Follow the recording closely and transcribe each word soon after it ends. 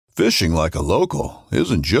Fishing like a local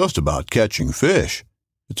isn't just about catching fish.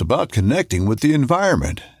 It's about connecting with the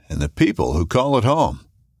environment and the people who call it home.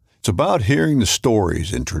 It's about hearing the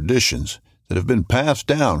stories and traditions that have been passed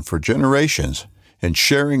down for generations and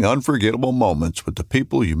sharing unforgettable moments with the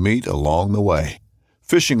people you meet along the way.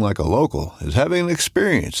 Fishing like a local is having an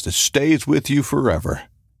experience that stays with you forever.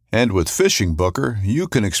 And with Fishing Booker, you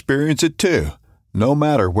can experience it too, no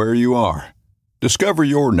matter where you are. Discover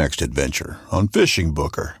your next adventure on Fishing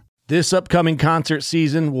Booker. This upcoming concert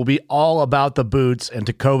season will be all about the boots, and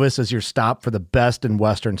Tecovas is your stop for the best in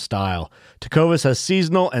Western style. Tecovas has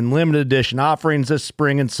seasonal and limited edition offerings this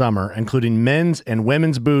spring and summer, including men's and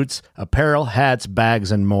women's boots, apparel, hats,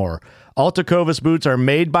 bags, and more. All Tecovas boots are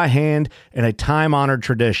made by hand in a time-honored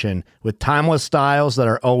tradition with timeless styles that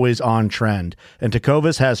are always on trend. And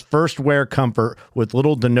Tecovas has first wear comfort with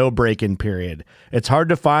little to no break-in period. It's hard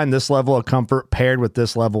to find this level of comfort paired with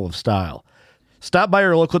this level of style. Stop by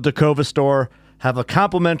your local Tecovas store, have a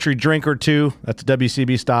complimentary drink or two, that's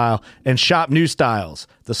WCB style, and shop new styles.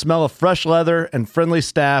 The smell of fresh leather and friendly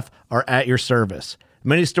staff are at your service.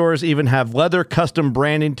 Many stores even have leather custom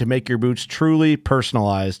branding to make your boots truly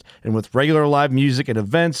personalized. And with regular live music and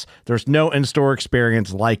events, there's no in-store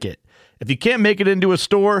experience like it. If you can't make it into a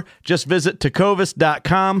store, just visit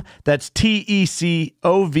tecovas.com. That's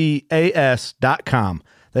TECOVAS.com.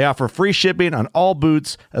 They offer free shipping on all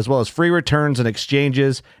boots, as well as free returns and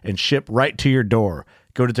exchanges, and ship right to your door.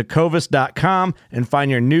 Go to tecovas.com and find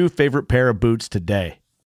your new favorite pair of boots today.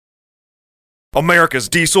 America's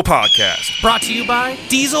Diesel Podcast. Brought to you by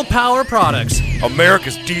Diesel Power Products.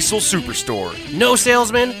 America's Diesel Superstore. No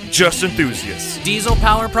salesman, Just enthusiasts.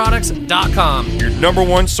 DieselPowerProducts.com. Your number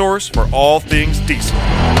one source for all things diesel.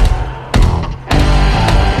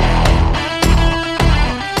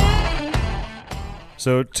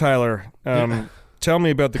 So, Tyler, tell me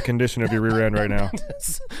about the condition of your rear end right now.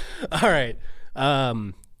 All right.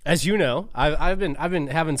 As you know, I've been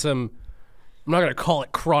having some. I'm not gonna call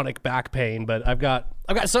it chronic back pain, but I've got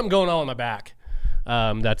something going on my back.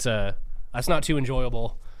 That's not too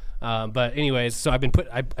enjoyable. But anyways, so I put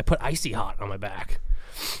Icy Hot on my back.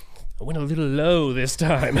 I went a little low this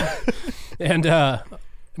time, and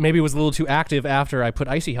maybe it was a little too active after I put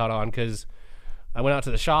Icy Hot on because I went out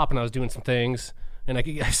to the shop and I was doing some things. And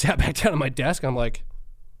I sat back down at my desk. I'm like,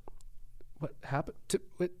 what happened?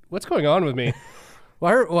 What's going on with me?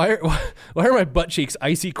 Why are my butt cheeks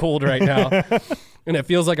icy cold right now? And it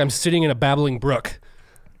feels like I'm sitting in a babbling brook.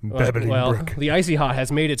 Brook. The Icy Hot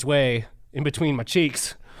has made its way in between my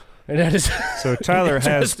cheeks. And that is so Tyler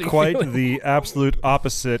has quite the absolute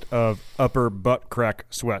opposite of upper butt crack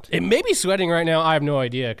sweat. It may be sweating right now. I have no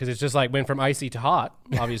idea because it's just like went from icy to hot,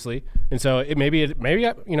 obviously. And so maybe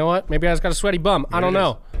you know what? Maybe I just got a sweaty bum. I don't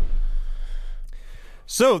know.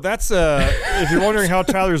 So that's if you're wondering how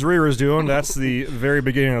Tyler's rear is doing, that's the very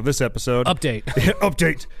beginning of this episode. Update.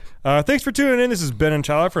 Update. Thanks for tuning in. This is Ben and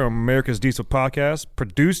Tyler from America's Diesel Podcast,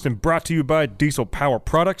 produced and brought to you by Diesel Power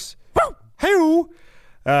Products. Woo! Hey-oo!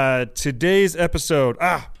 Today's episode,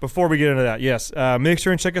 before we get into that, yes, make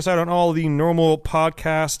sure and check us out on all the normal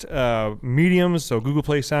podcast mediums, so Google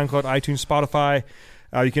Play, SoundCloud, iTunes, Spotify.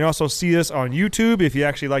 You can also see us on YouTube if you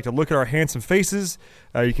actually like to look at our handsome faces.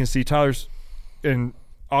 You can see Tyler's in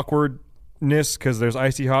awkwardness because there's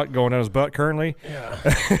Icy Hot going down his butt currently. Yeah.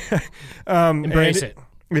 Embrace it.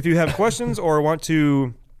 If you have questions or want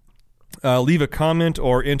to leave a comment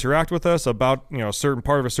or interact with us about a certain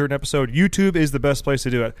part of a certain episode, YouTube is the best place to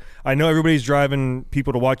do it. I know everybody's driving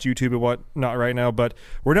people to watch YouTube and whatnot right now, but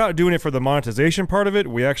we're not doing it for the monetization part of it.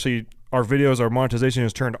 Our videos, our monetization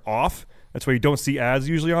is turned off. That's why you don't see ads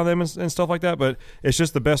usually on them and stuff like that, but it's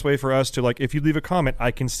just the best way for us to, if you leave a comment,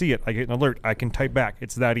 I can see it. I get an alert. I can type back.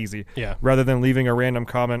 It's that easy. Yeah. Rather than leaving a random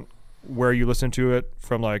comment where you listen to it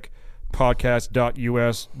from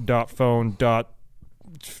podcast.us.phone.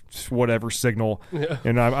 whatever signal,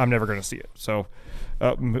 and I'm never going to see it. So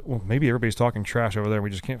maybe everybody's talking trash over there and we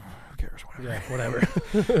just can't. Who cares? Whatever.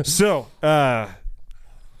 So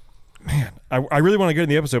man, I really want to get in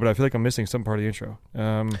the episode, but I feel like I'm missing some part of the intro.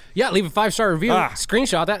 Leave a 5-star review,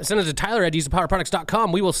 screenshot that, send it to Tyler at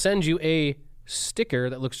DieselPowerProducts.com. We will send you a sticker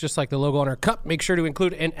that looks just like the logo on our cup. Make sure to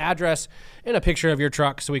include an address and a picture of your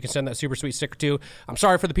truck so we can send that super sweet sticker to. I'm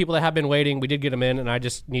sorry for the people that have been waiting. We did get them in, and I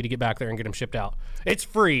just need to get back there and get them shipped out. It's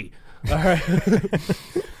free. All right.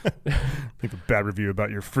 Leave a bad review about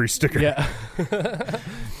your free sticker. Yeah.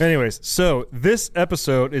 Anyways, so this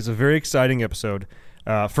episode is a very exciting episode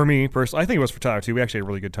for me personally. I think it was for Tyler too. We actually had a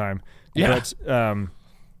really good time. Yeah. But,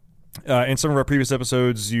 in some of our previous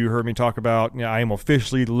episodes, you heard me talk about, I am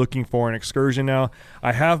officially looking for an excursion now.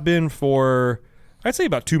 I have been for, I'd say,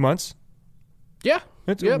 about 2 months. Yeah.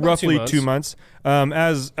 It's Yeah, about roughly 2 2 months.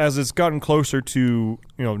 As it's gotten closer to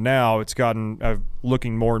now, it's gotten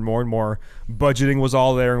looking more and more. Budgeting was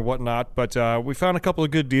all there and whatnot, but we found a couple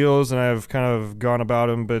of good deals, and I've kind of gone about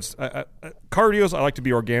them. But car deals, I like to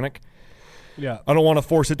be organic. Yeah. I don't want to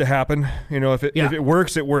force it to happen. If it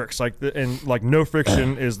works, it works. And no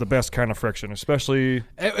friction is the best kind of friction, especially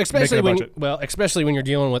especially when you're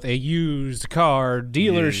dealing with a used car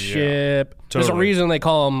dealership. There's a reason they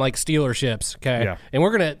call them like stealerships. Okay. Yeah. And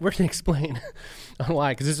we're gonna explain on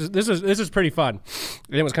why, because this is pretty fun.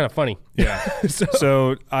 And it was kind of funny. Yeah.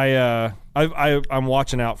 so I'm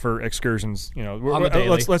watching out for excursions. On the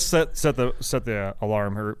daily. Let's set the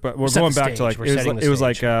alarm here. But we're Set going the back to stage. it was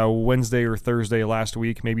like Wednesday or Thursday last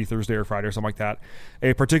week, maybe Thursday or Friday or something like that.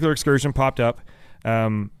 A particular excursion popped up.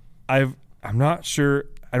 I'm not sure.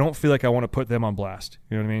 I don't feel like I want to put them on blast.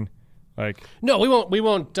 You know what I mean? Like, No, we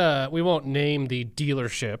won't name the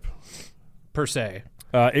dealership per se.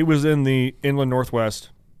 it was in the Inland Northwest,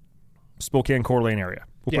 Spokane Coeur d'Alene area.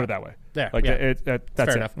 We'll put it that way. There, Like yeah. that's Fair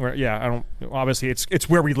it. enough. I don't. Obviously, it's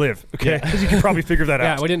where we live. Okay, you can probably figure that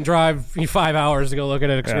out. Yeah, we didn't drive 5 hours to go look at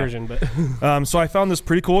an excursion, but So I found this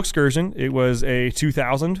pretty cool excursion. It was a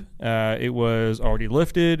 2000. It was already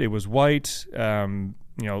lifted. It was white.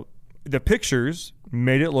 The pictures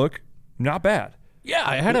made it look not bad.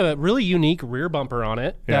 yeah, it had a really unique rear bumper on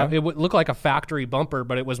it. Yeah. It would look like a factory bumper,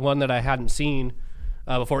 but it was one that I hadn't seen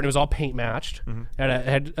before, and it was all paint matched.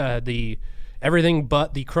 Had the everything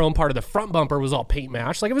but the chrome part of the front bumper was all paint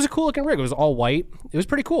matched. Like, it was a cool looking rig. It was all white. It was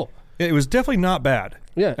pretty cool. It was definitely not bad.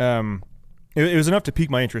 Yeah. It was enough to pique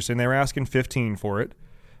my interest, and they were asking $15 for it.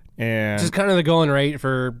 And This is kind of the going rate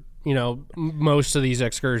for most of these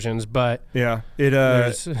excursions, but yeah,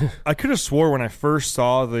 I could have swore when I first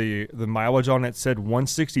saw the mileage on it said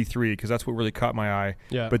 163 because that's what really caught my eye.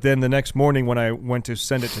 Yeah. But then the next morning when I went to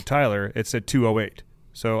send it to Tyler, it said 208.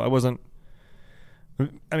 So I wasn't.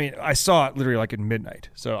 I mean, I saw it literally like at midnight.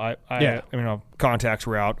 So contacts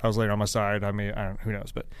were out. I was laying on my side. I mean, who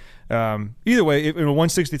knows? But either way,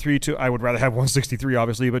 163 I would rather have 163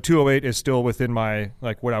 obviously, but 208 is still within my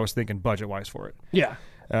what I was thinking budget wise for it. yeah.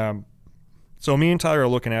 So me and Tyler are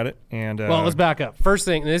looking at it, and Well, let's back up. First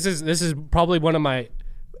thing, this is probably one of my.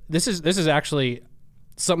 This is actually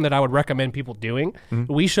something that I would recommend people doing.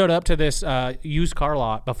 Mm-hmm. We showed up to this used car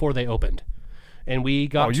lot before they opened, and we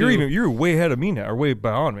got. you're way ahead of me now, or way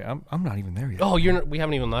beyond me. I'm not even there yet. Oh, we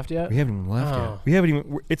haven't even left yet. We haven't even left yet. We haven't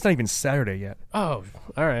even. It's not even Saturday yet. Oh,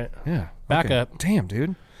 all right. Yeah. Back okay. up. Damn,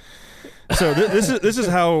 dude. So this is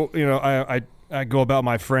how I go about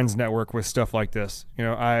my friends network with stuff like this.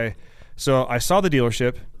 I saw the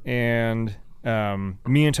dealership, and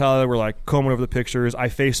me and Tyler were like combing over the pictures. I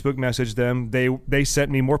Facebook messaged them. They sent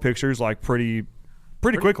me more pictures like pretty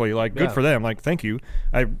quickly. Like, good for them. Like, thank you.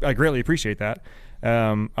 I greatly appreciate that.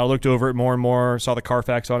 I looked over it more and more, saw the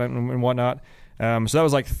Carfax on it and whatnot. So that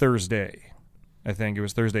was like Thursday. I think it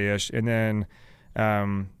was Thursday-ish. And then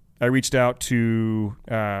I reached out to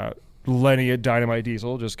Lenny at Dynamite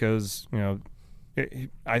Diesel just because,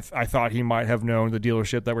 I thought he might have known the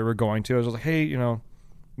dealership that we were going to. I was like, hey,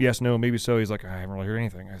 yes, no, maybe so. He's like, I haven't really heard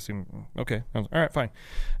anything. I assume, okay. I was like, all right,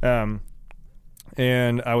 fine.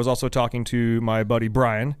 And I was also talking to my buddy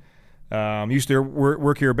Brian. Used to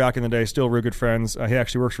work here back in the day, still real good friends. He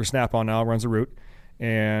actually works for Snap-on now, runs the route.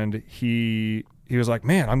 And he was like,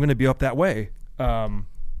 man, I'm going to be up that way.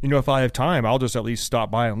 If I have time, I'll just at least stop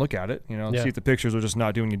by and look at it, see if the pictures are just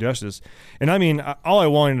not doing you justice. And I mean, all I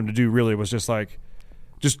wanted him to do really was just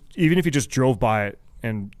even if he just drove by it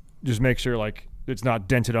and just make sure it's not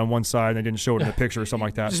dented on one side and they didn't show it in the picture or something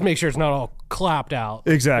like that. Just make sure it's not all clapped out.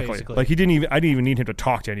 Exactly. Basically. Like I didn't even need him to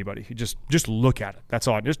talk to anybody. He just look at it. That's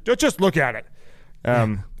all. Just look at it.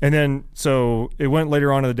 And then so it went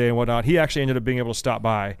later on in the day and whatnot. He actually ended up being able to stop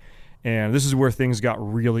by. And this is where things got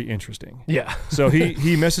really interesting. Yeah. So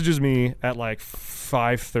he messages me at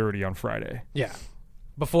 5:30 on Friday. Yeah.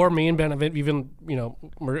 Before me and Ben have even,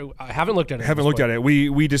 I haven't looked at it. Haven't looked at it.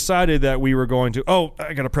 We decided that we were going to. Oh,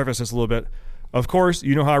 I got to preface this a little bit. Of course,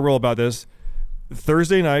 you know how I roll about this.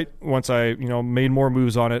 Thursday night, once I made more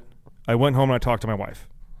moves on it, I went home and I talked to my wife.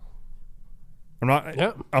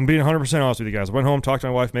 I'm being 100% honest with you guys. I went home, talked to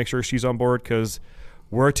my wife, make sure she's on board because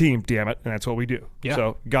we're a team, damn it, and that's what we do. Yeah.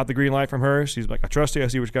 So got the green light from her. She's like, I trust you. I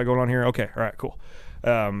see what you got going on here. Okay, all right, cool.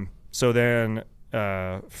 So then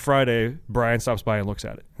Friday, Brian stops by and looks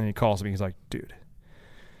at it, and he calls me. He's like, dude,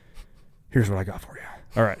 here's what I got for you.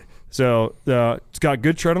 All right. So it's got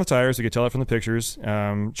good tread on the tires. You can tell it from the pictures.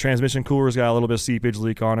 Transmission cooler's got a little bit of seepage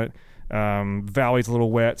leak on it. Valley's a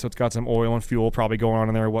little wet, so it's got some oil and fuel probably going on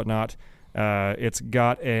in there or whatnot. It's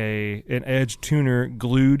got an Edge tuner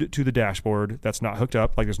glued to the dashboard that's not hooked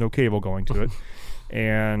up, like there's no cable going to it.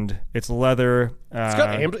 And it's leather. It's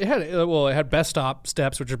got it had best stop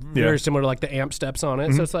steps, which are very similar to like the amp steps on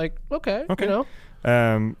it. So it's like, okay. You know.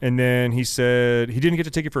 And then he said he didn't get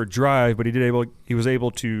to take it for a drive, but he was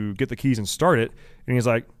able to get the keys and start it. And he's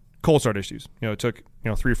like, cold start issues. It took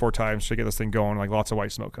 3 or 4 times to get this thing going, like lots of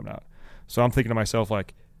white smoke coming out. So I'm thinking to myself,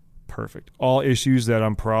 like, perfect. All issues that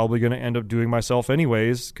I'm probably going to end up doing myself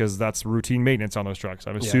anyways, because that's routine maintenance on those trucks.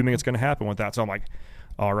 I'm assuming it's going to happen with that. So I'm like,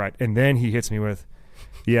 all right. And then he hits me with,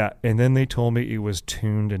 and then they told me it was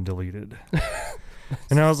tuned and deleted.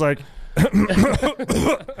 And I was like,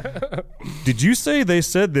 did you say they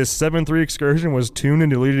said this 7.3 Excursion was tuned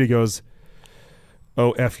and deleted? He goes,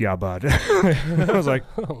 oh, F yeah, bud. I was like,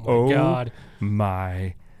 oh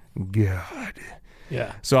my God.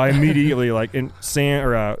 Yeah. So I immediately, like, and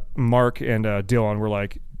Mark and Dylan were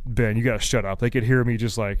like, Ben, you got to shut up. They could hear me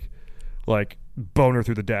just like boner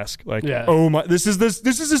through the desk. Like, oh my, this is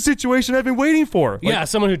a situation I've been waiting for. Like,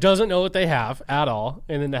 someone who doesn't know what they have at all.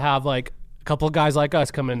 And then to have like a couple of guys like us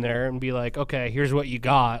come in there and be like, okay, here's what you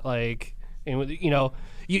got. Like, and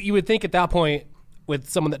you would think at that point with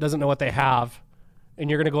someone that doesn't know what they have, and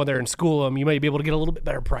you're going to go in there and school them, you may be able to get a little bit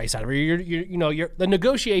better price out of it. The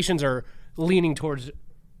negotiations are leaning towards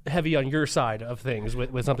heavy on your side of things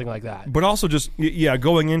with something like that. But also just,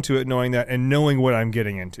 going into it knowing that and knowing what I'm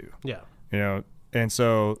getting into. Yeah. And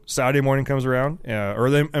so Saturday morning comes around,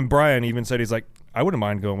 and Brian even said, he's like, I wouldn't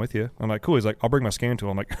mind going with you. I'm like, cool. He's like, I'll bring my scan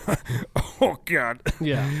tool. I'm like, oh God.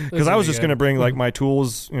 Yeah. Because I was just going to bring like my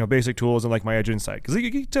tools, basic tools and like my Edge Insight. Because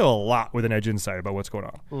you can tell a lot with an Edge Insight about what's going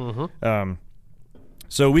on. Mm-hmm.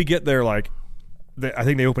 So we get there like, I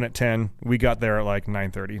think they open at 10. We got there at like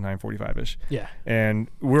 9:30, 9:45ish. Yeah. And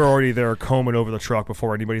we're already there combing over the truck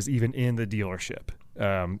before anybody's even in the dealership.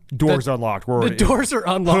 Doors unlocked. The doors are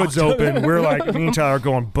unlocked. Hoods open. We're like, me and Tyler are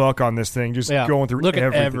going buck on this thing, just going through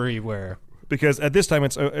everywhere. Because at this time,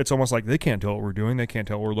 it's almost like they can't tell what we're doing. They can't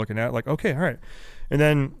tell what we're looking at. Like, okay, all right. And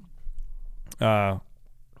then car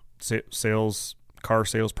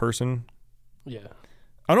salesperson. Yeah.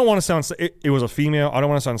 I don't want to sound, it was a female. I don't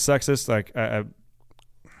want to sound sexist. Like,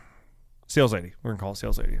 sales lady. We're going to call it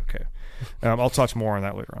sales lady. Okay. I'll touch more on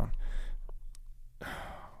that later on.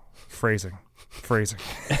 Phrasing.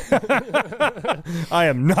 I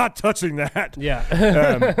am not touching that. Yeah.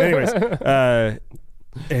 Anyways,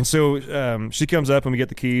 and so she comes up and we get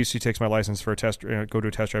the keys. She takes my license for a test, go to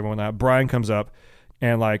a test drive and whatnot. Brian comes up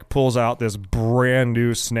and like pulls out this brand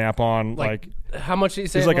new Snap-on, like how much did he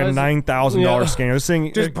say? It's like a $9,000 scanner. This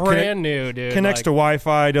thing just brand new, dude. Connects to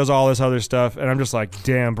Wi-Fi, does all this other stuff, and I'm just like,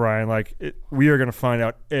 damn, Brian, like we are gonna find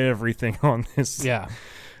out everything on this. Yeah.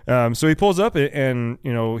 So he pulls up and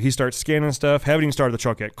he starts scanning stuff. Haven't even started the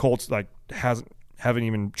truck yet. Colt's like haven't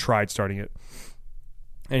even tried starting it.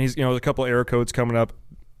 And he's a couple of error codes coming up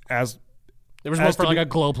as there was one for like a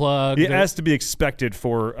glow plug. Yeah, as to be expected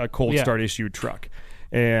for a cold start issued truck.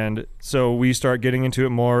 And so we start getting into it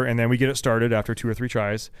more, and then we get it started after 2 or 3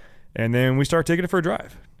 tries, and then we start taking it for a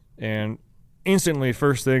drive. And instantly,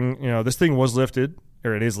 first thing, this thing was lifted,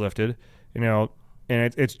 or it is lifted, and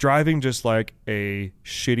it's driving just like a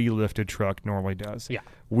shitty lifted truck normally does. Yeah.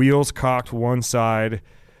 Wheels cocked one side,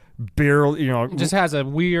 barrel, It just has a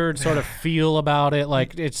weird sort of feel about it,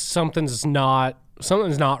 like it's something's not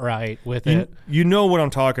right with it. You know what I'm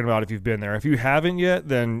talking about if you've been there. If you haven't yet,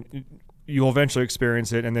 then you'll eventually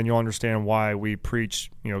experience it, and then you'll understand why we preach,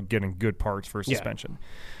 getting good parts for suspension.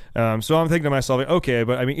 Yeah. So I'm thinking to myself, okay,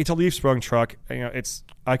 but I mean, it's a leaf sprung truck.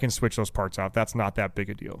 I can switch those parts out. That's not that big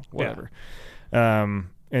a deal. Whatever. Yeah.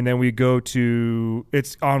 And then we go to,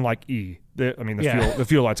 it's on like E. The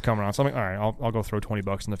fuel light's coming on. So I'm like, all right, I'll go throw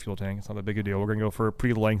 $20 in the fuel tank. It's not that big a deal. We're gonna go for a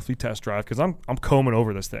pretty lengthy test drive because I'm combing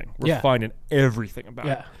over this thing. We're finding everything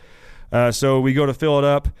about it. So we go to fill it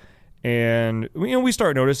up. And we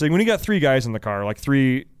start noticing when you got 3 guys in the car, like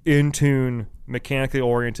 3 in tune, mechanically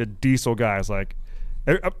oriented diesel guys, like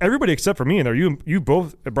everybody except for me in there. You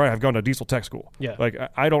both, Brian, have gone to diesel tech school. Yeah. Like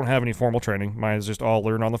I don't have any formal training. Mine is just all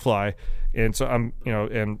learn on the fly. And so I'm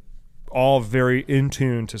and all very in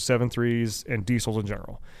tune to 7.3s and diesels in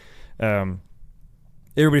general.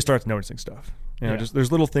 Everybody starts noticing stuff. Just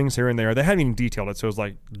there's little things here and there. They hadn't even detailed it, so it was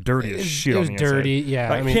like dirty as shit. It was on the dirty, inside.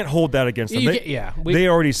 yeah. I can't hold that against them. They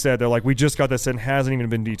already said they're like, we just got this in, hasn't even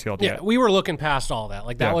been detailed yet. Yeah, we were looking past all that.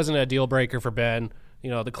 Like that wasn't a deal breaker for Ben.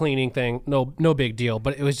 The cleaning thing, no big deal.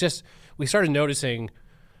 But it was just we started noticing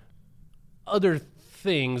other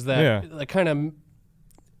things that like kind of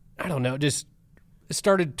I don't know, just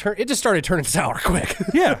it just started turning sour quick.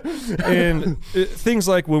 Yeah. And things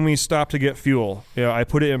like when we stopped to get fuel, I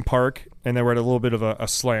put it in park and then we're at a little bit of a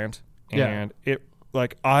slant, Yeah. and it.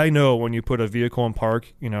 Like, I know when you put a vehicle in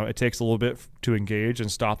park, it takes a little bit to engage and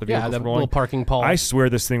stop the vehicle the from rolling. little parking pole. I swear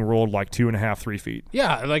this thing rolled like 2.5, 3 feet.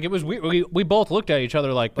 Yeah, like it was weird. We both looked at each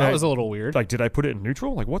other like, that was a little weird. Like, did I put it in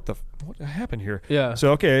neutral? Like, what happened here? Yeah.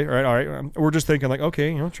 So, okay, all right. We're just thinking like,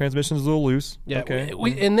 okay, transmission's a little loose. Yeah. Okay.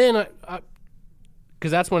 And then,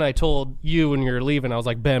 because that's when I told you when you were leaving, I was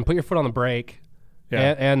like, Ben, put your foot on the brake.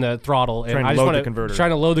 Yeah. And the throttle. And Trying to I just load wanna, the converter.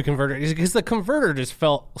 Trying to load the converter. Because the converter just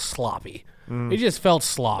felt sloppy. It just felt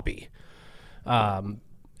sloppy. And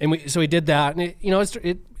we did that, and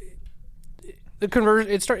the converter,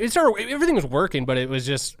 it started, everything was working, but it was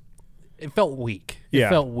just, it felt weak. It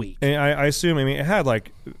felt weak. And I assume, it had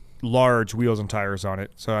like large wheels and tires on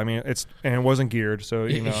it. So, and it wasn't geared. So,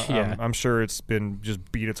 Yeah. I'm sure it's been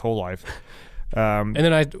just beat its whole life. And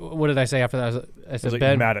then what did I say after that? I said, like,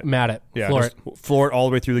 Ben, mat it. mat it. Yeah, Floor just it. floor it all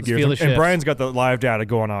the way through the feel gears. the And shift. Brian's got the live data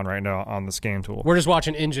going on right now on the scan tool. We're just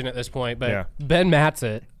watching engine at this point, but Yeah. Ben mats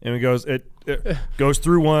it. And it goes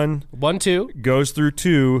through 1, 1, 2. goes through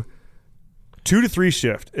 2, 2 to 3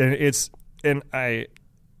 shift, and it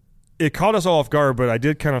caught us all off guard, but I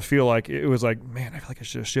did kind of feel like it was like, man, I feel like I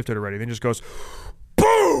should have shifted already. Then it just goes,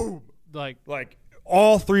 boom, like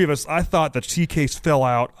all 3 of us. I thought the T case fell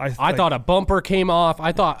out. I thought a bumper came off.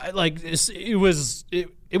 I thought it was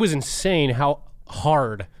insane how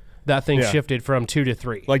hard that thing shifted from 2 to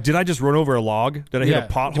 3. like, did I just run over a log? Did I hit a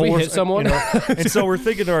pothole? Did we or hit something? someone? And so we're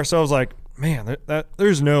thinking to ourselves like, man,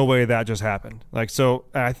 there's no way that just happened. Like, so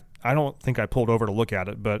I don't think I pulled over to look at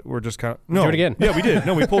it, but we're just kind of no. Do it again. Yeah, we did.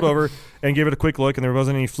 No, we pulled over and gave it a quick look, and there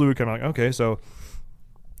wasn't any fluid coming. Like, okay, so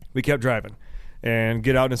we kept driving and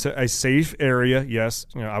get out in a safe area. Yes,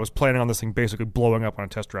 I was planning on this thing basically blowing up on a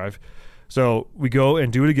test drive. So we go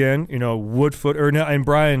and do it again. And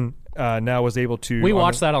Brian now was able to. We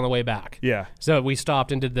watched that on the way back. Yeah. So we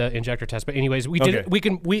stopped and did the injector test. But anyways, we did.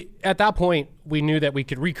 Okay. We at that point we knew that we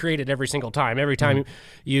could recreate it every single time. Every time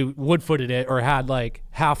you wood footed it or had like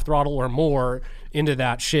half throttle or more into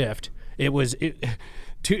that shift, it was so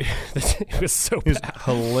It was bad.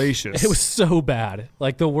 hellacious. It was so bad.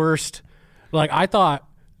 Like the worst. Like I thought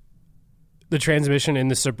the transmission in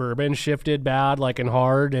the Suburban shifted bad, like and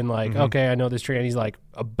hard, and like okay, I know this tranny's like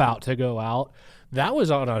about to go out. That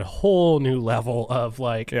was on a whole new level of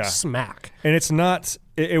like smack. And it's not.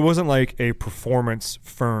 It wasn't like a performance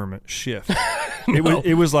firm shift.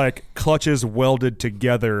 It was like clutches welded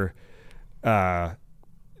together, not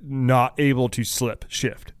able to slip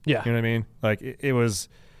shift. Yeah. You know what I mean? Like it was.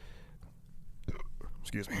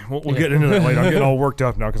 Excuse me. We'll get into that later. I'm getting all worked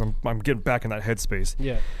up now because I'm getting back in that headspace.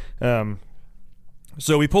 Yeah.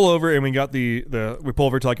 So we pull over and we got we pull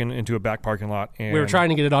over to like into a back parking lot. And We were trying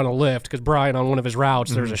to get it on a lift because Brian on one of his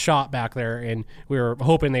routes, there's a shop back there, and we were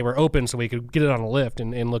hoping they were open so we could get it on a lift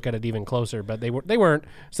and look at it even closer. But they weren't.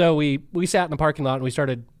 So we sat in the parking lot and we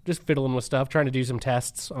started just fiddling with stuff, trying to do some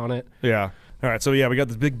tests on it. Yeah. All right. So we got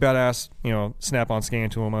this big badass snap-on scan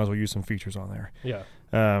tool. Might as well use some features on there. Yeah.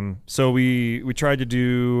 So we tried to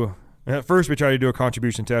do. At first, we tried to do a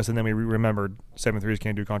contribution test, and then we remembered 7.3s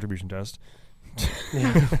can't do a contribution test.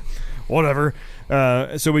 Whatever.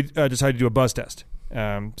 So we decided to do a buzz test.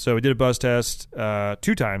 So we did a buzz test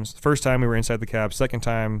 2 times. First time we were inside the cab. Second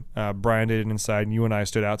time Brian did it inside, and you and I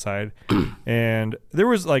stood outside. And there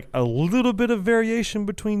was like a little bit of variation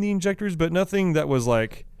between the injectors, but nothing that was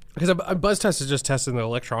like. Because a buzz test is just testing the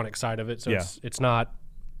electronic side of it, so it's not.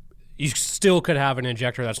 You still could have an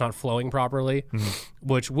injector that's not flowing properly,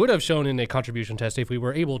 which would have shown in a contribution test if we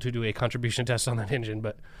were able to do a contribution test on that engine.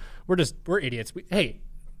 But we're idiots. We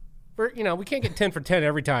can't get 10 for 10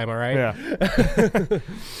 every time. All right. Yeah.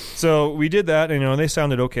 So we did that, and they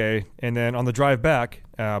sounded okay. And then on the drive back,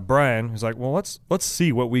 Brian was like, "Well, let's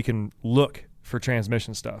see what we can look for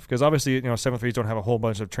transmission stuff, because obviously 7.3s don't have a whole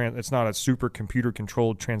bunch of it's not a super computer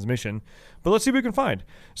controlled transmission, but let's see what we can find."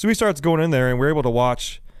 So we started going in there, and we're able to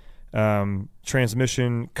watch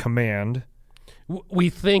transmission command. We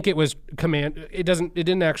think it was command. It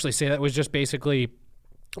didn't actually say that. It was just basically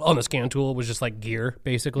on the scan tool. It was just like gear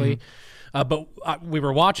basically. But we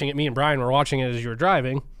were watching it. Me and Brian were watching it as you were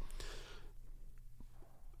driving.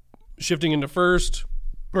 Shifting into first,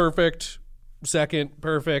 perfect. Second,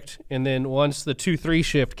 perfect. And then once the 2-3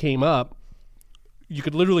 shift came up, you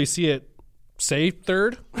could literally see it say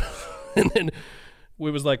third. And then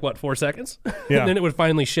it was like, 4 seconds? Yeah. And then it would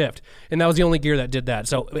finally shift. And that was the only gear that did that.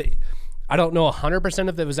 So I don't know 100%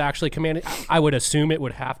 if it was actually commanded. I would assume it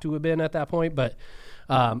would have to have been at that point. But,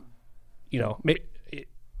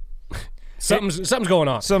 something's going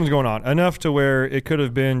on. Something's going on. Enough to where it could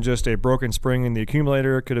have been just a broken spring in the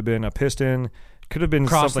accumulator. It could have been a piston. Could have been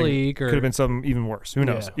Cross something. leak or could have been something even worse. Who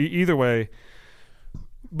knows? Yeah. Either way.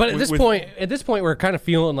 But at this point, we're kind of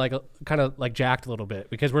feeling like jacked a little bit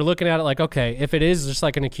because we're looking at it like, okay, if it is just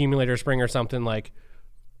like an accumulator spring or something, like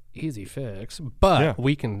easy fix, but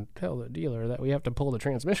we can tell the dealer that we have to pull the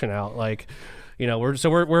transmission out. Like,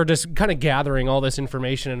 we're just kind of gathering all this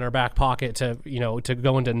information in our back pocket to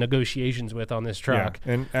go into negotiations with on this truck.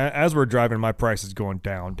 Yeah. And as we're driving, my price is going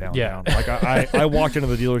down. Yeah. Like I walked into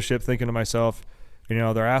the dealership thinking to myself,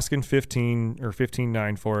 they're asking 15 or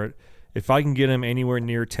 15.9 for it. If I can get them anywhere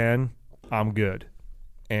near 10, I'm good.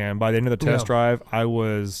 And by the end of the test drive, I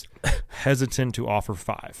was hesitant to offer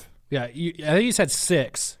 5. Yeah, I think you said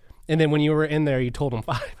 6, and then when you were in there, you told them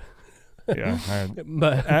 5. Yeah,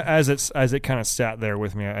 but as it kind of sat there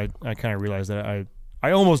with me, I kind of realized that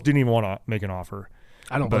I almost didn't even want to make an offer.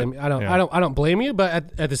 I don't blame you. I don't blame you.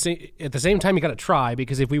 But at the same time, you got to try,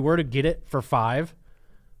 because if we were to get it for 5.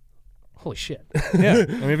 Holy shit. Yeah.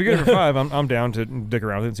 I mean, if you get it for 5, I'm down to dick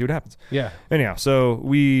around with it and see what happens. Yeah. Anyhow, so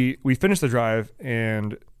we finished the drive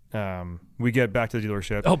and we get back to the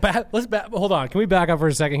dealership. Oh, hold on. Can we back up for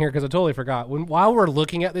a second here? Because I totally forgot. While we're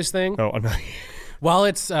looking at this thing, while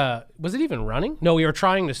it's, was it even running? No, we were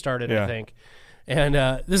trying to start it, I think. And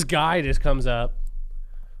this guy just comes up.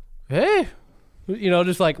 Hey.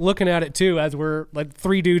 Just like looking at it too, as we're like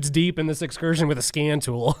 3 dudes deep in this excursion with a scan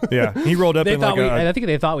tool. Yeah, he rolled up in I think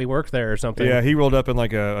they thought we worked there or something. Yeah, he rolled up in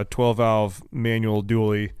like a 12-valve manual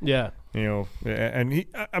dually. Yeah. And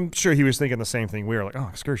I'm sure he was thinking the same thing. We were like, oh,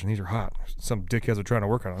 excursion, these are hot. Some dickheads are trying to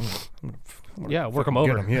work on them. Work them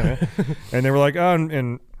over. Yeah. And they were like, oh,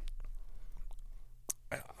 and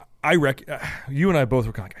I you and I both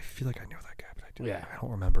were kind of like, I feel like I know that guy, but I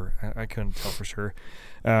don't remember. I couldn't tell for sure.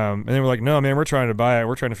 And they were like, no, man, we're trying to buy it.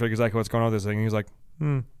 We're trying to figure exactly what's going on with this thing. And he was like,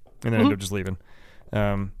 And then ended up just leaving.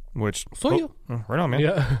 Right on, man.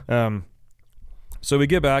 Yeah. So we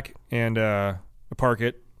get back and park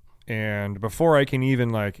it. And before I can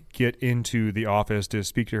even like get into the office to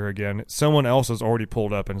speak to her again, someone else has already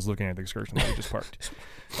pulled up and is looking at the excursion that we just parked.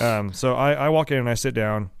 So I walk in and I sit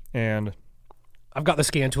down, and I've got the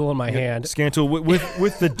scan tool in my hand. Scan tool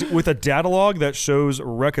with a data log that shows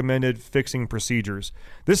recommended fixing procedures.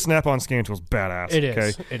 This Snap-on scan tool is badass. It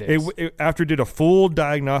is. Okay? It is. After it did a full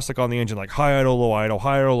diagnostic on the engine, like high idle, low idle,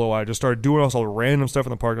 high idle, low idle, just started doing all this random stuff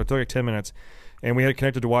in the park. It took like 10 minutes, and we had it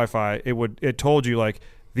connected to Wi-Fi. It told you like,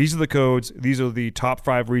 these are the codes. These are the top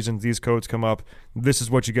 5 reasons these codes come up. This is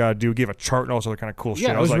what you got to do. Give a chart and all this other kind of cool shit.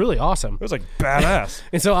 Yeah, it was really awesome. It was like badass.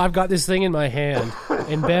 And so I've got this thing in my hand,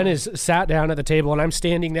 and Ben is sat down at the table, and I'm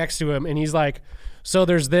standing next to him, and he's like, so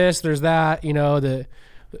there's this, there's that,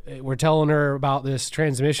 we're telling her about this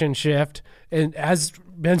transmission shift. And as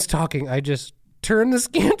Ben's talking, I just turned the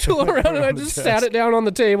scan tool around, and I just sat it down on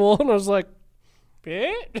the table, and I was like,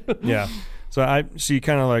 Yeah. So she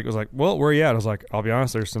kind of like was like, well, where are you at? I was like, I'll be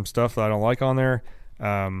honest, there's some stuff that I don't like on there.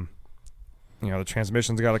 The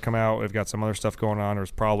transmission's got to come out. We've got some other stuff going on.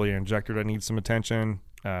 There's probably an injector that needs some attention.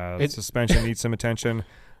 Suspension needs some attention.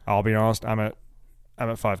 I'll be honest, I'm at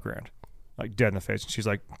 $5,000, like dead in the face. And she's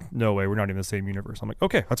like, no way, we're not in the same universe. I'm like,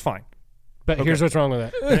 okay, that's fine. But here's what's wrong with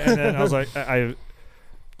it. And then I was like,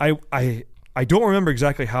 I don't remember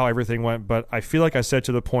exactly how everything went, but I feel like I said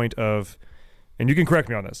to the point of, and you can correct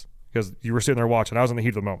me on this, because you were sitting there watching. I was in the heat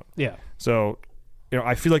of the moment. Yeah. So,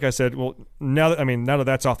 I feel like I said, well, now that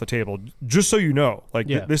that's off the table, just so you know, like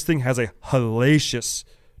this thing has a hellacious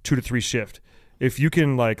 2 to 3 shift. If you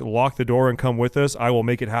can like lock the door and come with us, I will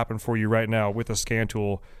make it happen for you right now with a scan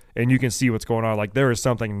tool, and you can see what's going on. Like there is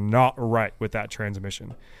something not right with that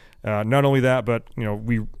transmission. Not only that, but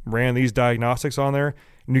we ran these diagnostics on there,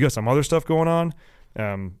 and you got some other stuff going on.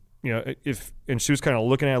 And she was kind of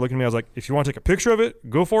looking at me. I was like, if you want to take a picture of it,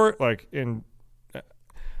 go for it. Like, and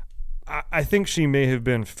I think she may have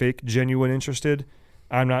been fake, genuine interested.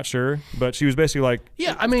 I'm not sure, but she was basically like,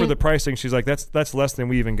 for the pricing, she's like, that's less than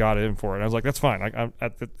we even got it in for. And I was like, that's fine. I'm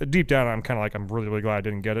deep down, I'm kind of like, I'm really, really glad I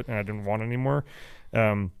didn't get it and I didn't want it anymore.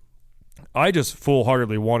 I just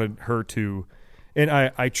full-heartedly wanted her to, and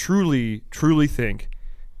I truly, truly think,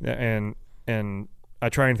 and I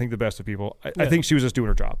try and think the best of people. I think she was just doing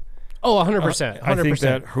her job. Oh, 100%. I think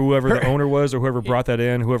that whoever the owner was or whoever brought that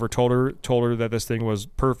in, whoever told her that this thing was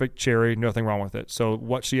perfect cherry, nothing wrong with it. So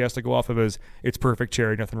what she has to go off of is it's perfect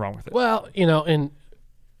cherry, nothing wrong with it. Well, and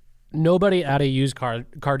nobody at a used car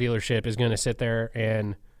dealership is going to sit there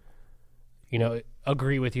and,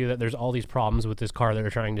 agree with you that there's all these problems with this car that they're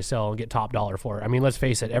trying to sell and get top dollar for. I mean, let's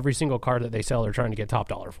face it, every single car that they sell, they're trying to get top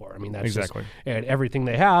dollar for. I mean, that's exactly. And everything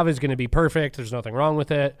they have is going to be perfect. There's nothing wrong with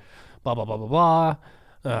it. Blah, blah, blah, blah, blah.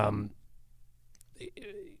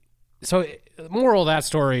 So the moral of that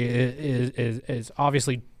story is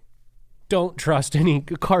obviously don't trust any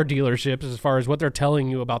car dealerships as far as what they're telling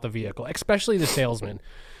you about the vehicle, especially the salesman.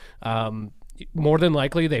 More than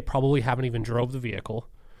likely, they probably haven't even drove the vehicle.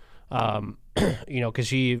 Because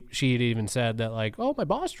she had even said that, like, oh, my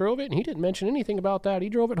boss drove it and he didn't mention anything about that. He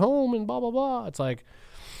drove it home and blah, blah, blah. It's like,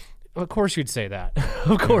 of course you'd say that.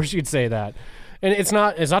 Of course you'd say that. And it's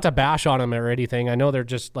not to bash on them or anything. I know they're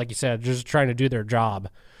just, like you said, just trying to do their job.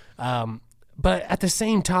 But at the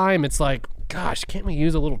same time, it's like, gosh, can't we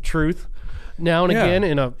use a little truth now and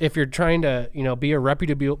again? If you're trying to, be a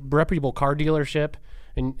reputable car dealership,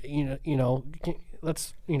 and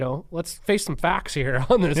let's face some facts here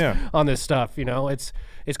on this stuff.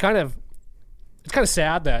 It's kind of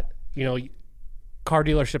sad that car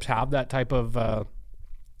dealerships have that type of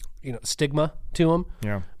stigma to them.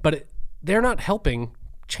 Yeah, but they're not helping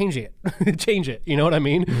change it. You know what I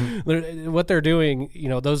mean? Mm-hmm. What they're doing,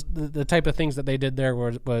 the type of things that they did there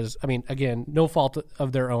was, I mean, again, no fault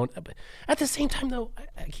of their own. But at the same time, though,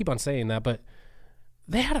 I keep on saying that, but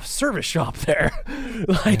they had a service shop there.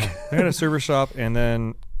 They had a service shop, and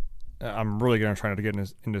then I'm really going to try not to get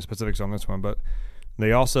into specifics on this one, but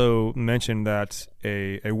they also mentioned that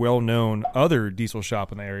a well-known other diesel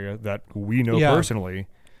shop in the area that we know personally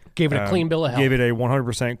gave it a clean bill of health. Gave it a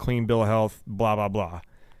 100% clean bill of health, blah, blah, blah.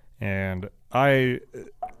 And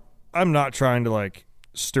I'm not trying to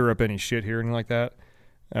stir up any shit here or anything like that.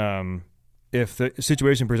 If the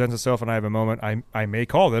situation presents itself and I have a moment, I may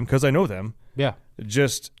call them because I know them. Yeah.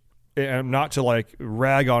 Just not to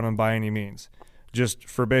rag on them by any means. Just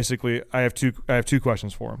for basically, I have two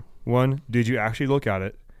questions for them. One, did you actually look at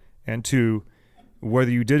it? And two,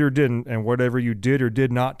 whether you did or didn't, and whatever you did or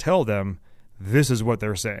did not tell them, this is what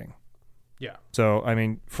they're saying. Yeah. So I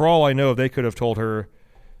mean, for all I know, they could have told her.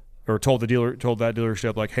 Or told that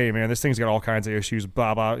dealership, hey man, this thing's got all kinds of issues,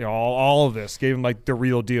 blah blah, all of this. Gave them the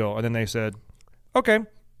real deal, and then they said, okay,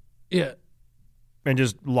 yeah, and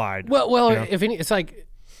just lied. Well, if any, it's I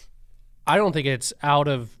don't think it's out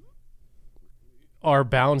of our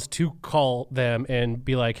bounds to call them and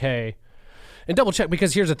be like, hey, and double check,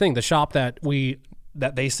 because here's the thing: the shop that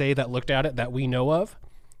they say that looked at it that we know of,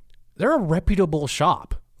 they're a reputable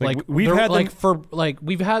shop. We've dealt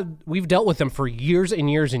with them for years and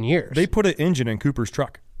years and years. They put an engine in Cooper's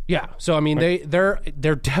truck. Yeah, so I mean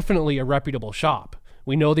they're definitely a reputable shop.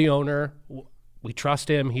 We know the owner. We trust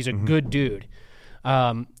him. He's a good dude.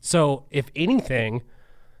 So if anything,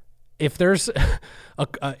 if there's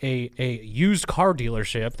a used car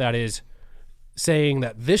dealership that is saying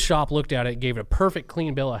that this shop looked at it, gave it a perfect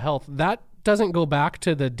clean bill of health, that doesn't go back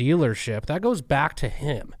to the dealership. That goes back to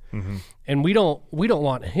him. Mm-hmm. And we don't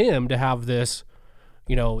want him to have this,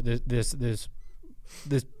 this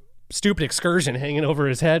stupid excursion hanging over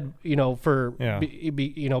his head, because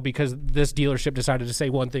this dealership decided to say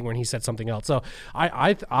one thing when he said something else. So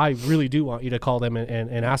I really do want you to call them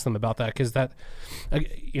and ask them about that, because that,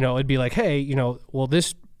 it'd be like, hey, well,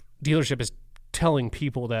 this dealership is telling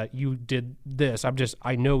people that you did this.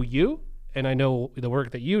 I know you. And I know the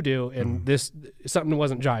work that you do, and this something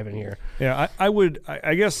wasn't jiving here. Yeah,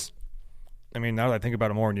 I guess, I mean, now that I think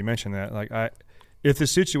about it more, and you mentioned that, if the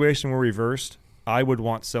situation were reversed, I would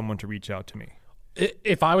want someone to reach out to me.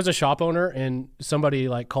 If I was a shop owner and somebody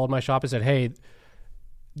called my shop and said, hey,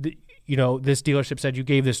 this dealership said you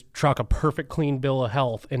gave this truck a perfect clean bill of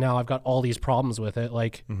health, and now I've got all these problems with it.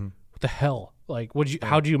 What the hell?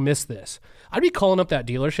 How'd you miss this? I'd be calling up that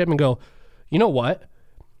dealership and go, you know what?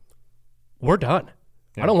 We're done.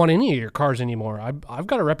 Yeah. I don't want any of your cars anymore. I've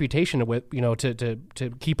got a reputation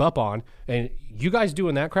to keep up on, and you guys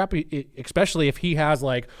doing that crap, especially if he has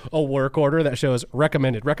a work order that shows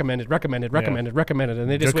recommended, and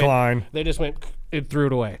they just decline. They just went and threw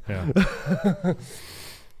it away. Yeah.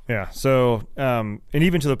 Yeah. So, and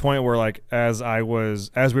even to the point where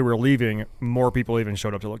as we were leaving, more people even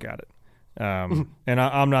showed up to look at it. And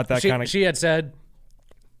I'm not that kind of. She had said,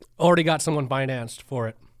 already got someone financed for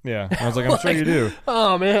it. Yeah, I was I'm sure you do.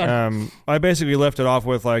 Oh, man. I basically left it off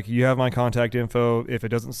with, you have my contact info. If it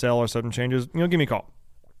doesn't sell or something changes, give me a call.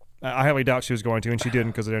 I highly doubt she was going to, and she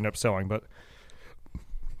didn't because it ended up selling. But,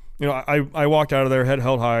 I walked out of there, head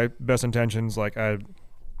held high, best intentions, I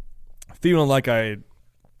feeling like I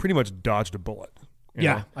pretty much dodged a bullet.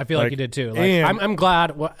 Yeah, I feel like you did too. I'm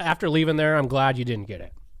glad, after leaving there, I'm glad you didn't get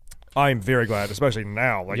it. I'm very glad, especially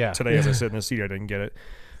now. Today as I sit in the seat, I didn't get it.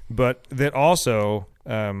 But that also,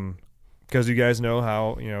 because you guys know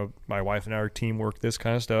how, my wife and our team work this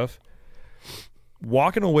kind of stuff,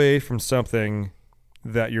 walking away from something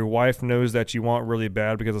that your wife knows that you want really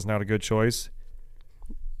bad because it's not a good choice,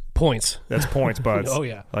 points. That's points, buds. Oh,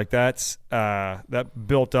 yeah. Like that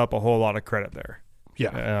built up a whole lot of credit there.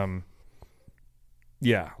 Yeah.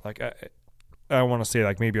 Yeah. Like I want to say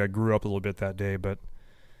like maybe I grew up a little bit that day, but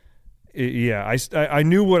I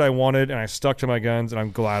knew what I wanted and I stuck to my guns, and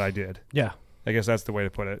I'm glad I did. Yeah. I guess that's the way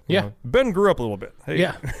to put it. Yeah. Ben grew up a little bit. Hey.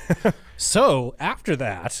 Yeah. So after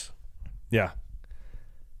that, Yeah.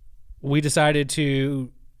 we decided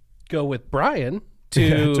to go with Brian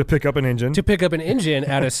to pick up an engine.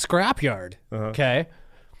 at a scrapyard. Okay.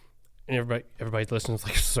 And everybody listens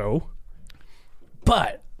like, so?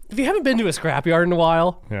 But if you haven't been to a scrapyard in a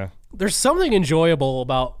while, Yeah. there's something enjoyable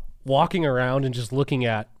about walking around and just looking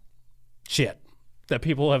at shit that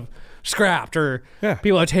people have scrapped or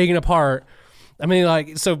people have taken apart. I mean,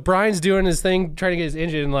 like, so Brian's doing his thing, trying to get his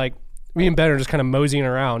engine, and like me and Ben are just kind of moseying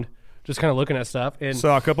around, just kind of looking at stuff. And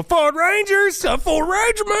Saw a couple Ford Rangers. a Ford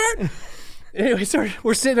Ranger, man. Anyway,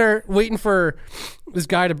 we're sitting there waiting for this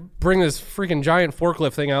guy to bring this freaking giant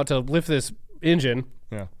forklift thing out to lift this engine.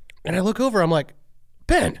 Yeah. And I look over, I'm like,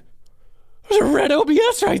 Ben, there's a red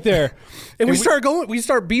OBS right there. And we start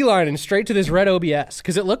beelining straight to this red OBS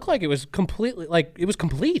because it looked like it was completely, like, it was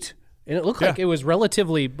complete. And it looked like it was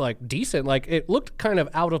relatively, like, decent. Like, it looked kind of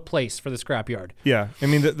out of place for the scrapyard. Yeah. I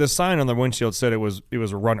mean, the sign on the windshield said it was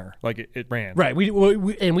a runner. Like, it ran. Right. We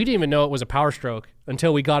didn't even know it was a Power Stroke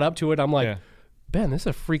until we got up to it. I'm like, Yeah. Ben, this is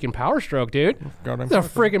a freaking Power Stroke, dude. Goddamn It's a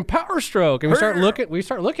freaking Power Stroke. And we start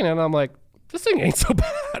looking at it, and I'm like, this thing ain't so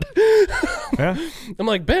bad. Yeah. I'm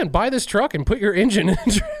like, Ben, buy this truck and put your engine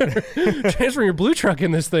and transfer your blue truck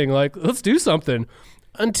in this thing. Like, let's do something.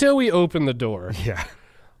 Until we open the door. Yeah.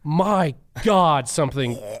 My God,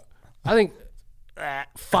 I think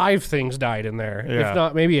 5 things died in there. Yeah. If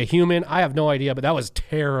not, maybe a human. I have no idea, but that was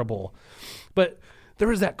terrible. But there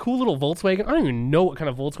was that cool little Volkswagen. I don't even know what kind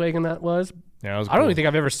of Volkswagen that was. Yeah, it was I don't cool. even think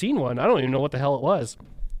I've ever seen one. I don't even know what the hell it was.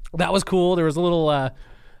 That was cool. There was a little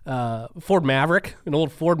Ford Maverick, an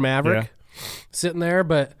old Ford Maverick sitting there,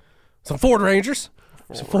 but some Ford Rangers.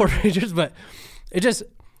 But it just...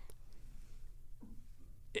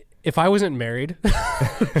 If I wasn't married,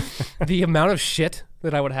 the amount of shit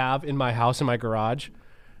that I would have in my house, in my garage,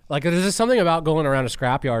 like there's just something about going around a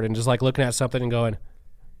scrapyard and just like looking at something and going,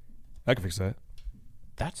 I can fix that.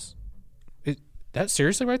 that's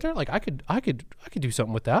seriously right there? Like I could do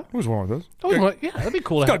something with that. What's wrong with this? Oh, yeah, that'd be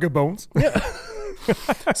cool. To Got have. good bones.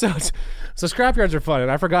 So scrapyards are fun,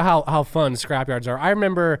 and I forgot how fun scrapyards are. I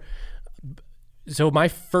remember, so my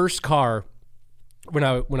first car, when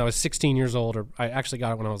I was 16 years old, or I actually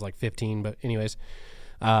got it when I was like 15, but anyways,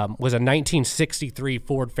 was a 1963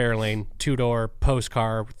 Ford Fairlane 2-door post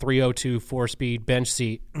car, 302 4-speed bench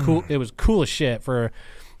seat. Cool. It was cool as shit for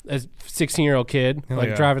a 16-year-old kid,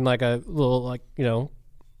 driving like a little, like, you know,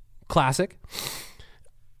 classic.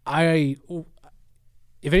 If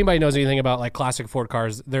anybody knows anything about like classic Ford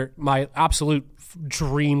cars, they're my absolute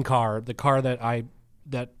dream car. The car that I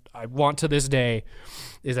want to this day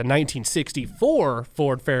is a 1964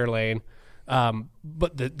 Ford Fairlane.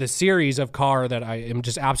 But the series of car that I am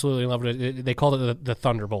just absolutely in love with, they called it the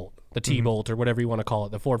Thunderbolt, the T-Bolt, or whatever you want to call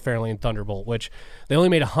it, the Ford Fairlane Thunderbolt, which they only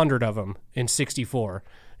made 100 of them in 64.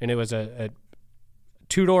 And it was a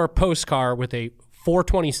 2-door post car with a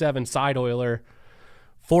 427 side oiler,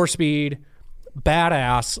 4-speed,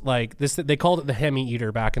 badass. Like this, they called it the Hemi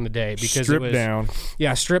Eater back in the day because Stripped it was down.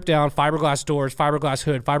 Yeah, stripped down, fiberglass doors, fiberglass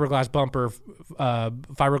hood, fiberglass bumper,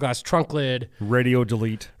 fiberglass trunk lid, Radio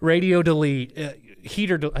delete.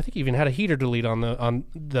 heater. I think even had a heater delete on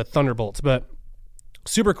the Thunderbolts, but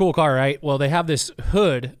super cool car, right? Well, they have this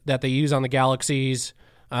hood that they use on the Galaxies.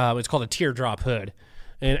 It's called a teardrop hood,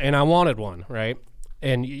 and I wanted one, right?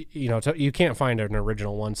 And you know, you can't find an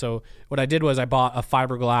original one. So what I did was I bought a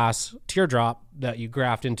fiberglass teardrop that you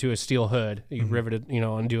graft into a steel hood. You riveted, you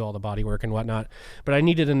know, and do all the body work and whatnot. But I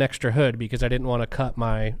needed an extra hood because I didn't want to cut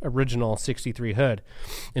my original 63 hood.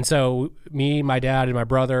 And so me, my dad, and my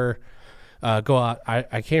brother go out.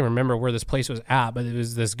 I can't remember where this place was at, but it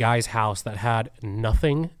was this guy's house that had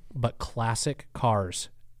nothing but classic cars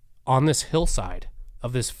on this hillside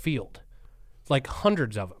of this field, like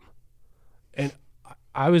hundreds of them. And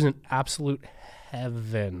I was in absolute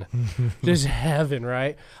heaven, just heaven,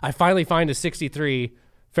 right? I finally find a 63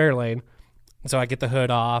 Fairlane, so I get the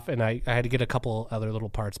hood off, and I had to get a couple other little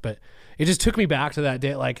parts, but it just took me back to that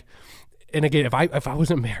day. Like, and again, if I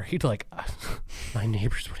wasn't married, like my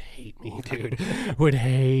neighbors would hate me, dude, would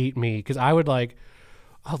hate me because I would like,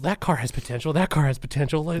 oh, that car has potential. That car has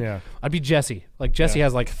potential. Like, Yeah. I'd be Jesse. Like Jesse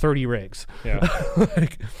has like 30 rigs. Yeah.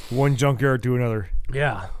 Like, One junkyard to another.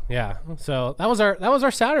 yeah. So that was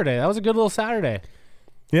our Saturday. That was a good little Saturday.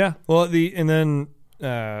 Yeah. Well, and then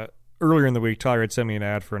earlier in the week, Tyler had sent me an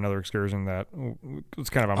ad for another excursion that was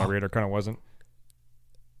kind of on my radar, kind of wasn't.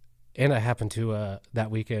 And I happened to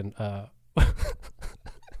that weekend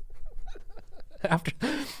after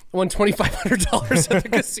won $2,500 at the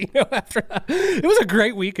casino. After that, it was a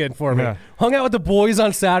great weekend for me. Yeah. Hung out with the boys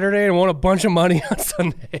on Saturday and won a bunch of money on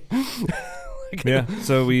Sunday. Yeah,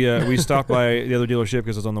 so we stopped by the other dealership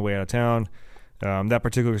because it was on the way out of town. That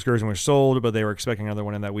particular excursion was sold, but they were expecting another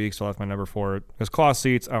one in that week, so I left my number for it. Because cloth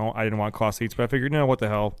seats, I didn't want cloth seats, but I figured, no, what the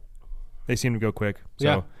hell? They seem to go quick. So.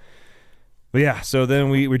 Yeah. But yeah, so then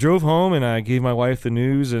we drove home, and I gave my wife the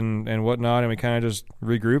news and whatnot, and we kind of just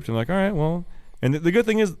regrouped and like, all right, well. And the good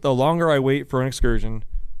thing is, the longer I wait for an excursion,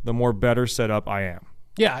 the more better set up I am.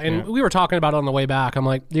 Yeah, and we were talking about it on the way back. I'm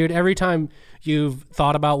like, dude, every time you've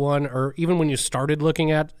thought about one, or even when you started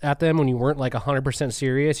looking at them, when you weren't like 100%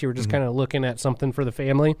 serious, you were just kind of looking at something for the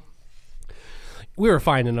family, we were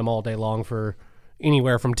finding them all day long for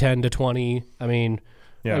anywhere from 10 to 20. I mean,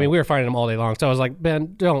 we were finding them all day long. So I was like,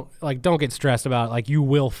 Ben, don't get stressed about it. Like, you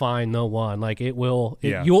will find the one. Like, you'll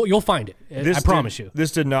find it. I promise you.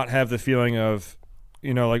 This did not have the feeling of,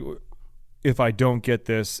 like, if I don't get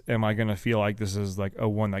this, am I going to feel like this is like a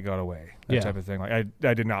one that got away? That type of thing. Like,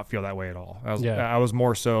 I did not feel that way at all. I was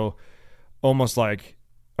more so almost like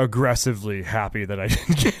aggressively happy that I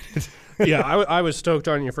didn't get it. Yeah, I was stoked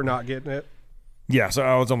on you for not getting it. Yeah, so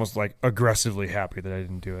I was almost like aggressively happy that I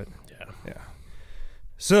didn't do it. Yeah.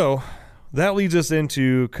 So that leads us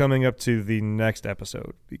into coming up to the next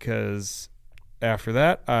episode, because after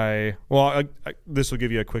that, this will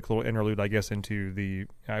give you a quick little interlude, I guess, into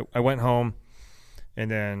I went home,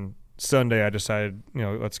 and then Sunday I decided,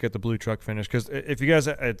 let's get the blue truck finished. Because if you guys,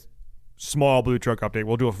 a small blue truck update,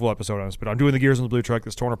 we'll do a full episode on this, but I'm doing the gears on the blue truck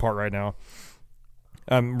that's torn apart right now.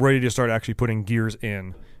 I'm ready to start actually putting gears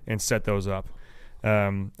in and set those up.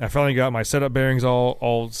 I finally got my setup bearings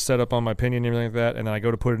all set up on my pinion and everything like that, and then I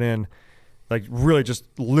go to put it in, like literally just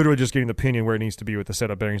getting the pinion where it needs to be with the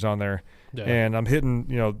setup bearings on there. Yeah. And I'm hitting,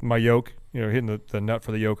 my yoke, hitting the nut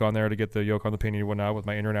for the yoke on there to get the yoke on the pinion and whatnot with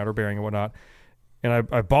my inner and outer bearing and whatnot. And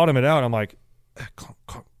I bottom it out, and I'm like, clunk,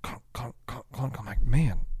 clunk, clunk, clunk, clunk, clunk. I'm like,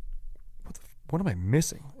 man, what am I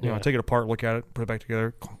missing? I take it apart, look at it, put it back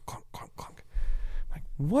together, clunk, clunk, clunk, clunk. I'm like,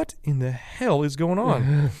 what in the hell is going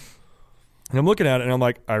on? And I'm looking at it, and I'm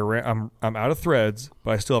like, I'm out of threads,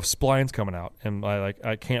 but I still have splines coming out, and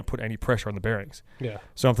I can't put any pressure on the bearings. Yeah.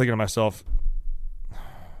 So I'm thinking to myself,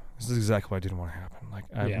 this is exactly what I didn't want to happen. Like,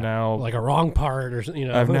 I've now like a wrong part, or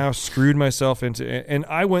I've now screwed myself into, and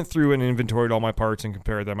I went through and inventoried all my parts and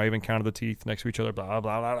compared them. I even counted the teeth next to each other. Blah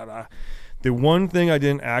blah blah blah blah. The one thing I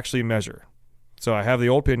didn't actually measure, so I have the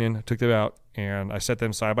old pinion, I took them out, and I set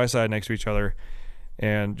them side by side next to each other,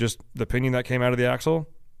 and just the pinion that came out of the axle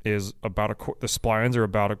is about the splines are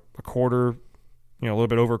about a quarter, a little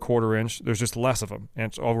bit over a quarter inch. There's just less of them, and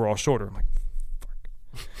it's overall shorter. I'm like,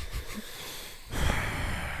 fuck.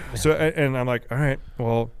 So, and I'm like, all right,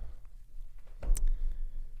 well,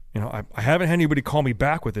 I haven't had anybody call me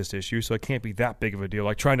back with this issue, so it can't be that big of a deal.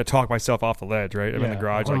 Like trying to talk myself off the ledge, right? I'm in the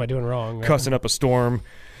garage. What am I doing wrong? Cussing up a storm.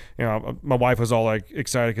 My wife was all like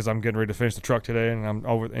excited because I'm getting ready to finish the truck today, and I'm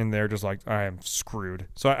over in there just like, I am screwed.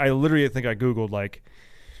 So I literally think I Googled like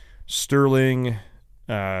Sterling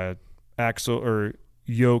axle or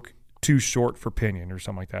yoke too short for pinion or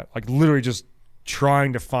something like that. Like literally just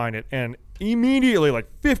trying to find it, and immediately like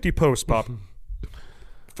 50 posts pop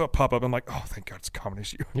up. I'm like, oh, thank God, it's a common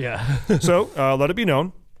issue. Yeah. So let it be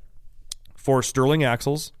known, for Sterling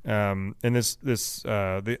axles, and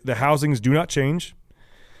the housings do not change.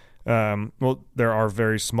 Well, there are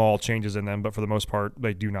very small changes in them, but for the most part,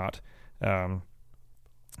 they do not.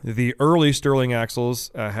 The early Sterling axles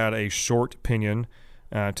had a short pinion,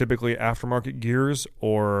 typically aftermarket gears,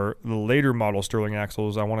 or the later model Sterling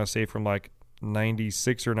axles, I want to say from like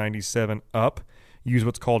 96 or 97 up, use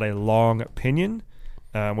what's called a long pinion,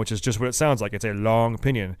 which is just what it sounds like. It's a long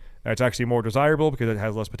pinion. It's actually more desirable because it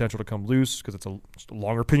has less potential to come loose because it's just a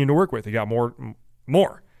longer pinion to work with. You got more.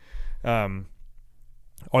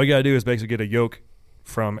 All you got to do is basically get a yoke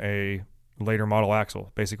from a later model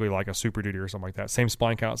axle, basically like a Super Duty or something like that. Same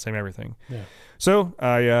spline count, same everything. Yeah. So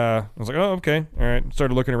I was like, oh, okay. All right.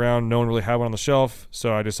 Started looking around. No one really had one on the shelf.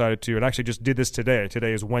 So I decided to, and actually just did this today.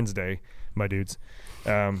 Today is Wednesday, my dudes.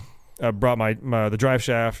 I brought the drive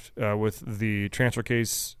shaft with the transfer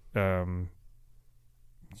case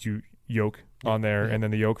yoke on there, and then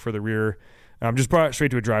the yoke for the rear. Just brought it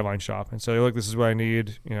straight to a driveline shop and said, look, this is what I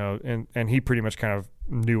need, and he pretty much kind of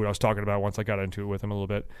knew what I was talking about once I got into it with him a little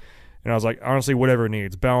bit. And I was like, honestly, whatever it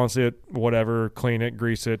needs, balance it, whatever, clean it,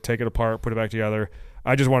 grease it, take it apart, put it back together.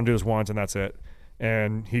 I just want to do this once, and that's it.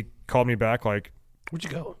 And he called me back like, where'd you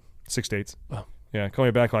go? 6 states. Oh. Yeah, called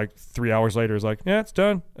me back like 3 hours later. Is like, yeah, it's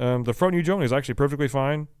done. The front new joint is actually perfectly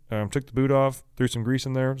fine. Took the boot off, threw some grease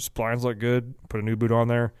in there. Splines look good. Put a new boot on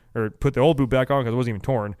there, or put the old boot back on because it wasn't even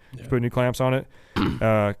torn. Just put new clamps on it.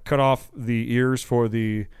 Cut off the ears for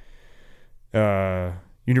the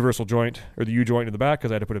universal joint or the U joint in the back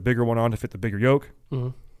because I had to put a bigger one on to fit the bigger yoke. Mm-hmm.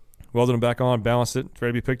 Welded them back on, balanced it, it's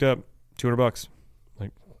ready to be picked up. $200.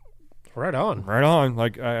 Right on. Right on.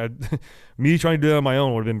 Like me trying to do it on my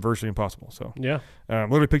own would have been virtually impossible. So Yeah.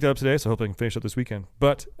 literally picked it up today, so hopefully I can finish up this weekend.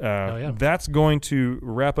 But that's going to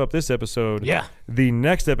wrap up this episode. Yeah. The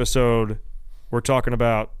next episode, we're talking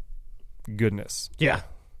about goodness. Yeah.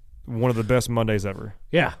 One of the best Mondays ever.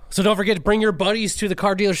 Yeah. So don't forget to bring your buddies to the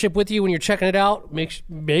car dealership with you when you're checking it out.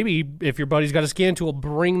 Maybe if your buddy's got a scan tool,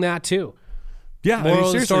 bring that too. Yeah, Moral of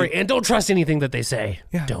the seriously. story. And don't trust anything that they say.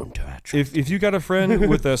 Yeah. Don't trust. If you got a friend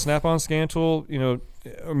with a Snap-on scan tool,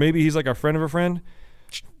 or maybe he's like a friend of a friend,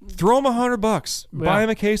 throw him $100. Buy him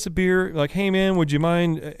a case of beer. Like, hey man, would you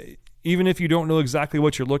mind? Even if you don't know exactly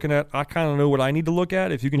what you're looking at, I kind of know what I need to look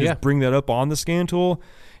at. If you can just bring that up on the scan tool,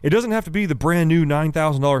 it doesn't have to be the brand new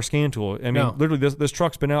 $9,000 scan tool. I mean, literally, this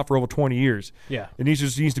truck's been out for over 20 years. Yeah, it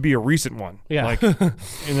just needs to be a recent one. Yeah, like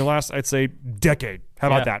in the last, I'd say, decade. How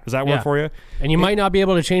about that? Does that work for you? And you might not be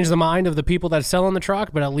able to change the mind of the people that are selling the truck,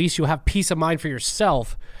 but at least you'll have peace of mind for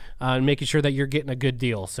yourself and making sure that you're getting a good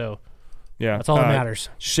deal. So, yeah, that's all that matters.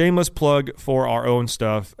 Shameless plug for our own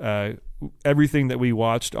stuff. Everything that we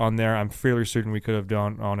watched on there, I'm fairly certain we could have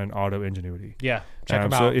done on an Auto Ingenuity. Yeah, check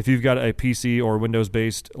them out. So if you've got a PC or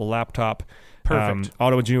Windows-based laptop, perfect.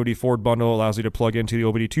 Auto Ingenuity Ford Bundle allows you to plug into the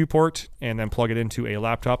OBD2 port and then plug it into a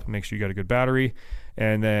laptop. Make sure you got a good battery,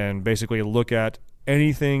 and then basically look at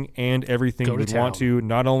anything and everything you would want to,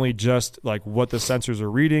 not only just like what the sensors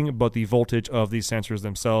are reading, but the voltage of these sensors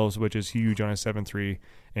themselves, which is huge on a 7.3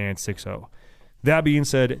 and 6.0. That being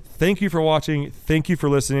said, thank you for watching. Thank you for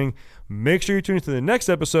listening. Make sure you tune into the next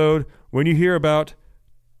episode when you hear about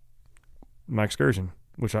my Excursion,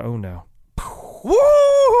 which I own now.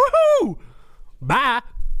 Woo-hoo! Bye.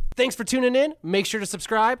 Thanks for tuning in. Make sure to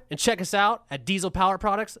subscribe and check us out at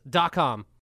dieselpowerproducts.com.